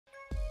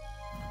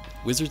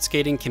Wizard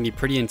skating can be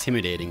pretty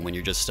intimidating when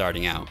you're just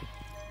starting out.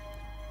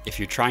 If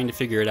you're trying to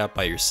figure it out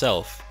by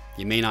yourself,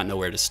 you may not know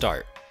where to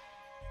start.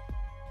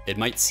 It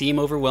might seem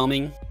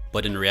overwhelming,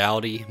 but in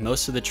reality,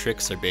 most of the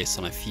tricks are based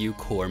on a few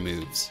core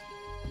moves.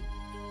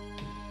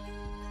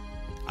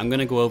 I'm going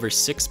to go over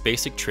 6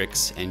 basic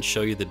tricks and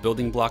show you the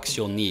building blocks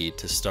you'll need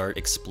to start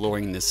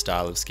exploring this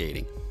style of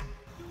skating.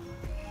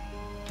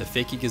 The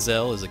fakie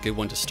gazelle is a good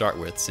one to start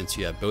with since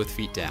you have both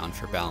feet down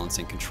for balance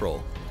and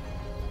control.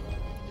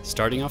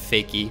 Starting off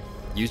fakie,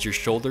 use your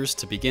shoulders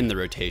to begin the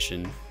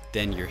rotation,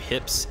 then your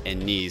hips and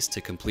knees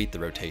to complete the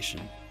rotation.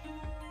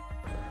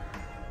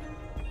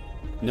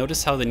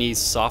 Notice how the knees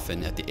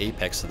soften at the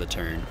apex of the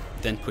turn,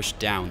 then push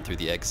down through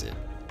the exit.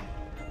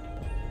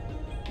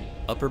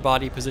 Upper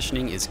body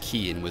positioning is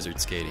key in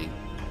wizard skating.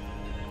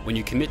 When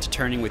you commit to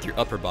turning with your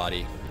upper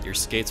body, your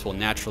skates will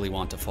naturally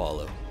want to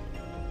follow.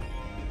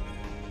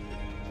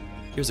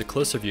 Here's a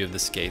closer view of the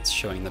skates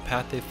showing the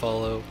path they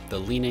follow, the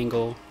lean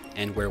angle,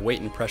 and where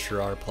weight and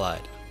pressure are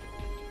applied.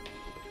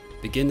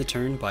 Begin the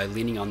turn by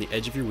leaning on the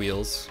edge of your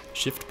wheels,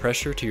 shift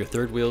pressure to your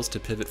third wheels to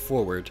pivot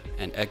forward,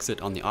 and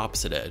exit on the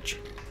opposite edge.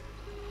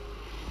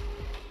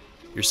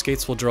 Your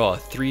skates will draw a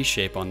 3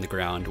 shape on the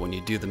ground when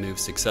you do the move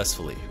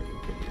successfully.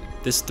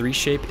 This 3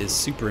 shape is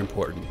super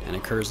important and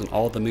occurs in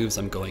all the moves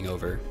I'm going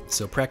over,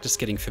 so practice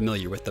getting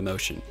familiar with the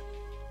motion.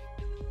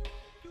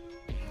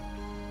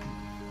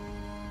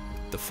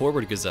 The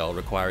forward gazelle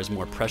requires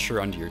more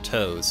pressure under your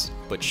toes,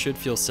 but should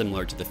feel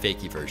similar to the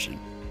fakie version.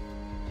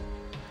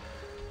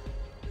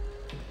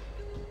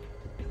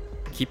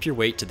 Keep your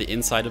weight to the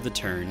inside of the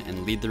turn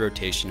and lead the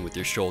rotation with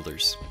your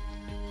shoulders.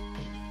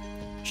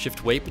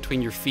 Shift weight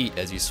between your feet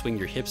as you swing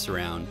your hips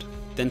around,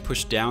 then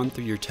push down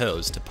through your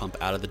toes to pump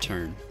out of the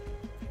turn.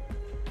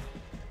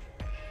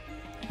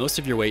 Most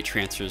of your weight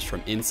transfers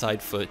from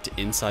inside foot to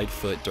inside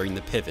foot during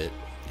the pivot,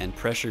 and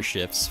pressure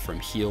shifts from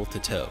heel to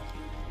toe.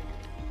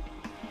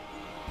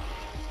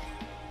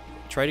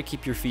 Try to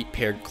keep your feet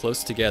paired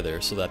close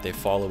together so that they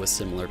follow a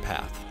similar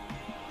path.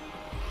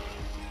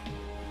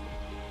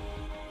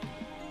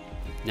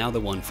 Now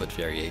the 1-foot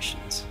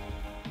variations.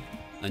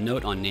 A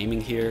note on naming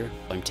here,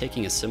 I'm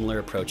taking a similar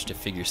approach to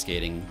figure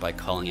skating by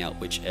calling out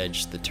which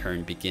edge the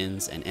turn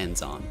begins and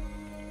ends on.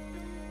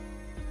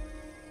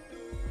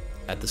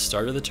 At the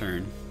start of the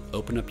turn,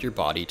 open up your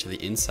body to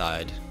the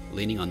inside,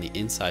 leaning on the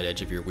inside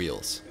edge of your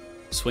wheels.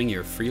 Swing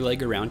your free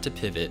leg around to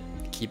pivot,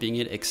 keeping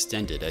it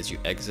extended as you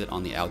exit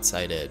on the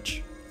outside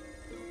edge.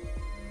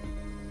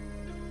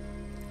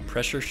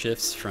 Pressure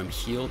shifts from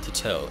heel to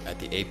toe at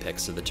the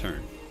apex of the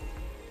turn.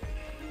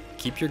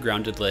 Keep your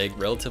grounded leg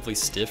relatively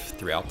stiff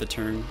throughout the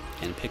turn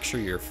and picture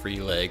your free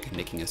leg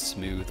making a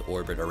smooth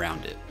orbit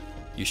around it.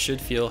 You should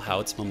feel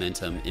how its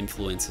momentum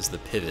influences the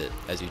pivot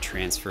as you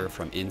transfer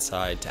from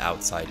inside to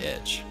outside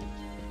edge.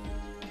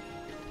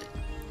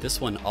 This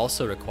one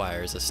also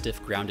requires a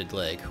stiff grounded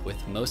leg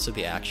with most of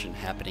the action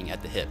happening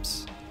at the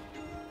hips.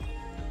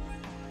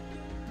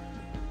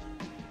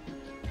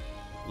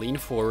 Lean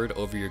forward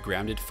over your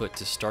grounded foot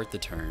to start the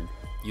turn,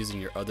 using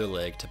your other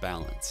leg to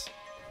balance.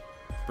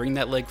 Bring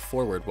that leg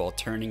forward while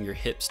turning your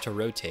hips to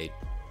rotate,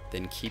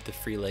 then keep the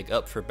free leg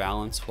up for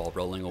balance while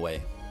rolling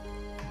away.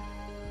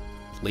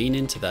 Lean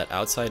into that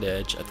outside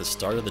edge at the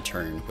start of the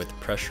turn with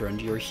pressure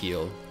under your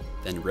heel,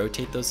 then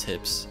rotate those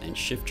hips and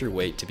shift your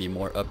weight to be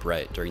more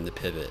upright during the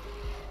pivot.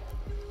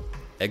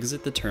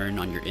 Exit the turn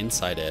on your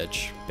inside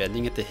edge,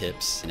 bending at the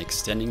hips and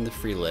extending the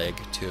free leg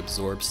to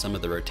absorb some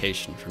of the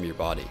rotation from your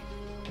body.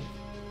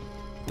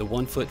 The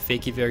 1-foot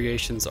fakie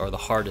variations are the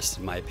hardest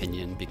in my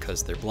opinion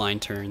because they're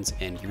blind turns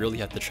and you really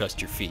have to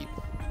trust your feet.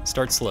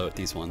 Start slow at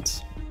these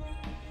ones.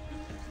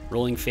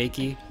 Rolling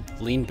fakie,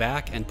 lean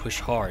back and push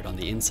hard on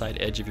the inside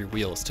edge of your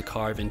wheels to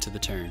carve into the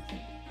turn.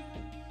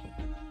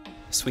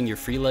 Swing your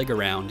free leg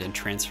around and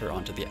transfer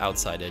onto the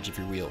outside edge of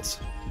your wheels.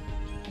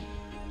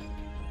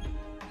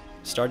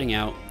 Starting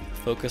out,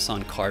 focus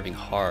on carving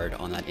hard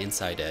on that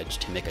inside edge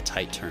to make a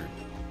tight turn.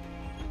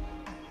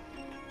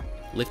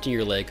 Lifting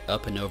your leg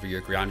up and over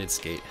your grounded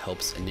skate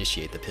helps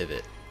initiate the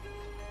pivot.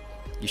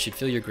 You should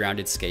feel your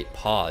grounded skate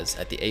pause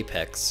at the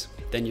apex,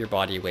 then your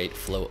body weight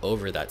flow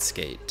over that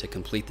skate to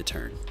complete the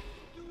turn.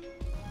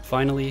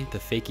 Finally, the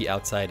fakie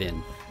outside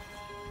in.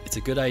 It's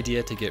a good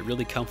idea to get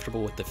really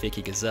comfortable with the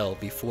fakie gazelle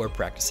before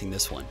practicing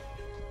this one.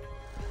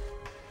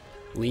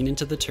 Lean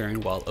into the turn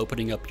while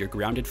opening up your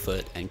grounded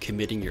foot and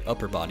committing your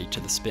upper body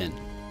to the spin.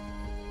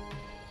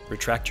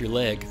 Retract your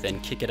leg, then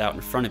kick it out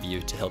in front of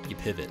you to help you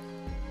pivot.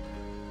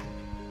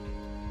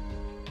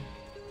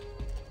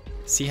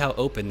 See how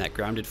open that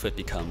grounded foot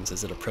becomes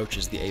as it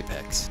approaches the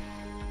apex.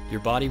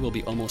 Your body will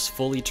be almost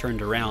fully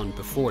turned around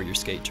before your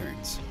skate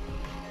turns.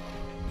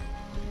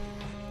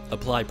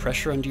 Apply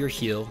pressure under your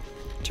heel,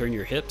 turn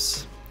your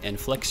hips, and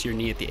flex your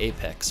knee at the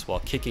apex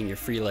while kicking your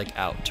free leg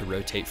out to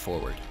rotate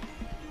forward.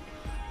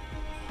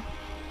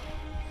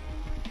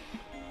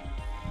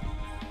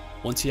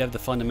 Once you have the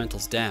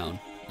fundamentals down,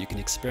 you can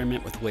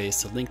experiment with ways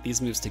to link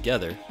these moves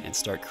together and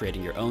start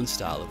creating your own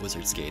style of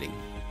wizard skating.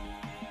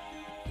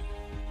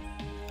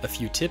 A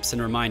few tips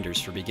and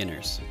reminders for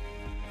beginners.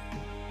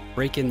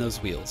 Break in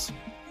those wheels.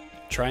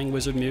 Trying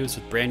wizard moves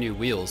with brand new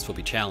wheels will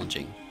be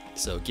challenging,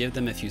 so give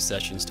them a few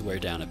sessions to wear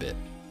down a bit.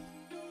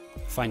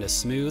 Find a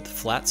smooth,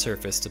 flat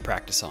surface to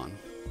practice on.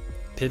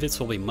 Pivots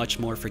will be much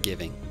more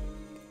forgiving.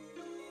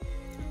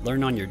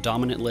 Learn on your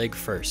dominant leg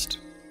first.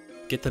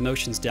 Get the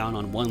motions down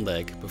on one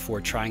leg before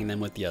trying them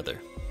with the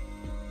other.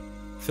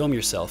 Film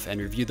yourself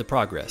and review the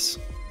progress.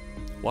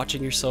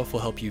 Watching yourself will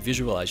help you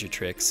visualize your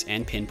tricks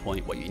and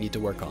pinpoint what you need to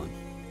work on.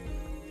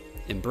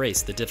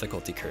 Embrace the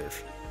difficulty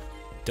curve.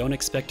 Don't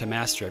expect to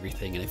master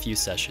everything in a few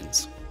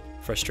sessions.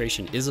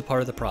 Frustration is a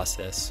part of the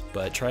process,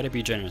 but try to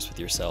be generous with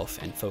yourself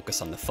and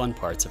focus on the fun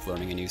parts of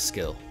learning a new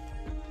skill.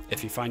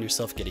 If you find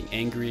yourself getting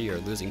angry or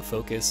losing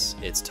focus,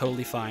 it's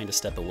totally fine to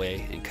step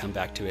away and come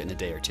back to it in a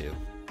day or two.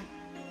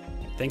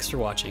 Thanks for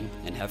watching,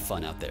 and have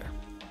fun out there.